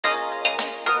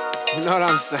You know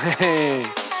what I'm saying?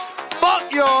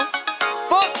 Fuck y'all.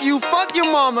 Fuck you. Fuck your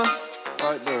mama.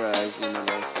 Fuck the rest. You know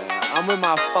what I'm saying? I'm with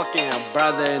my fucking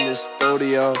brother in the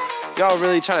studio. Y'all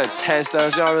really trying to test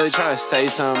us. Y'all really trying to say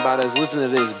something about us. Listen to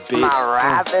this bitch. I'm not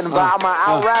rapping, but I'ma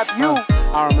out-rap you.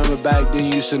 I remember back then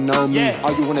you used to know me. Yeah.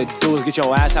 All you wanna do is get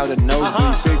your ass out of the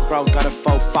nosebleed. Big bro got a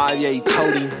 4.5, yeah, he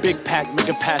toting. Big pack, make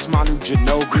it past Manu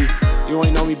Ginobili. You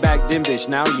ain't know me back then, bitch,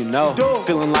 now you know.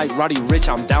 Feeling like Roddy Rich,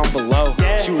 I'm down below.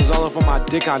 Yeah. She was all up on my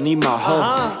dick, I need my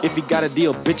hoe. If he got a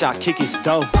deal, bitch, I kick his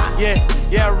dough. Yeah,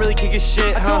 I really kick his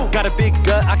shit, Got a big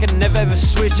gut, I can never ever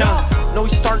switch, Know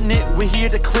he's starting it, we here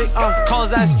to click, Call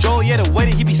his ass Joel, yeah, the way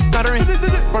that he be stuttering.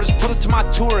 Bro, just put up to my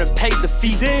tour and paid the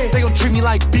fee. They gon' treat me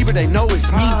like Bieber, they know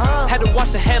it's me. Had to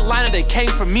watch the headliner, they came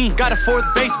for me. Got a fourth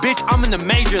base, bitch, I'm in the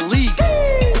major leagues.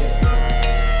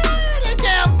 They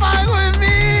can't fight with me!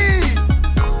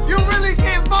 You really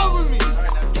can't fuck with me!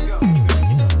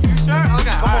 You sure?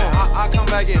 Okay, alright, I'll come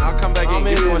back in, Give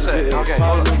me 1 second. Okay,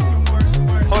 hold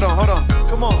on.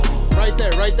 Come on. Right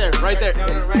there.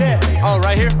 Yeah. Oh,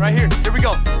 right here. Here we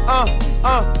go.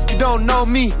 You don't know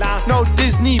me. No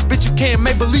Disney, bitch, you can't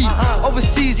make believe.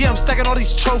 Overseas, yeah, I'm stacking all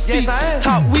these trophies.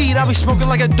 Top weed, I be smoking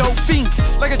like a dope fiend.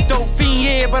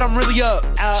 Yeah, but I'm really up.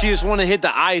 She just wanna hit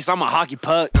the ice, I'm a hockey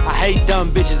puck. I hate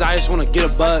dumb bitches, I just wanna get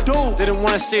a butt. Didn't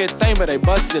wanna say a thing, but they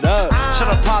busted up. Shut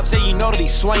up, Pop, say you know that he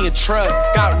swing a truck.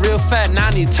 Got real fat, now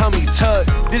I need tummy tuck.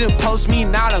 Didn't post me,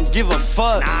 now I don't give a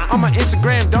fuck. On my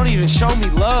Instagram, don't even show me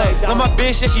love. Love my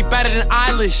bitch, yeah, she better than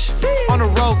Eilish. On the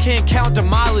road, can't count the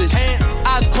mileage.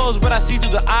 Eyes closed, but I see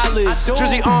through the eyelids.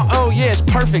 Jersey on, oh yeah, it's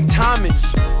perfect timing.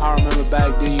 I remember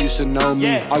back then you used to know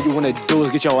me. All you wanna do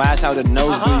is get your ass out of the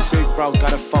nosebleed. Big bro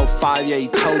got a 4.5, yeah, he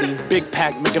toting. Big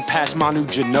pack, make it past Manu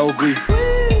Ginobili.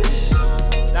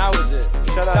 That was it.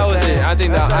 That was it. I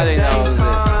think that was it.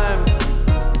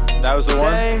 That was the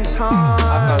one? I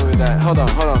thought with that. Hold on.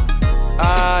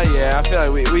 Yeah, I feel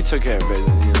like we took care of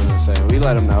business, you know what I'm saying? We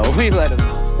let him know.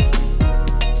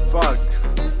 Fuck.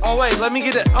 Oh wait, let me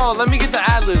get the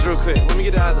ad-libs real quick.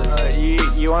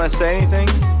 You wanna say anything?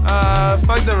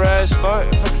 Fuck the rest. Fuck.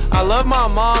 I love my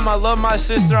mom, I love my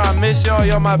sister, I miss y'all,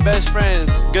 y'all my best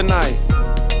friends. Good night.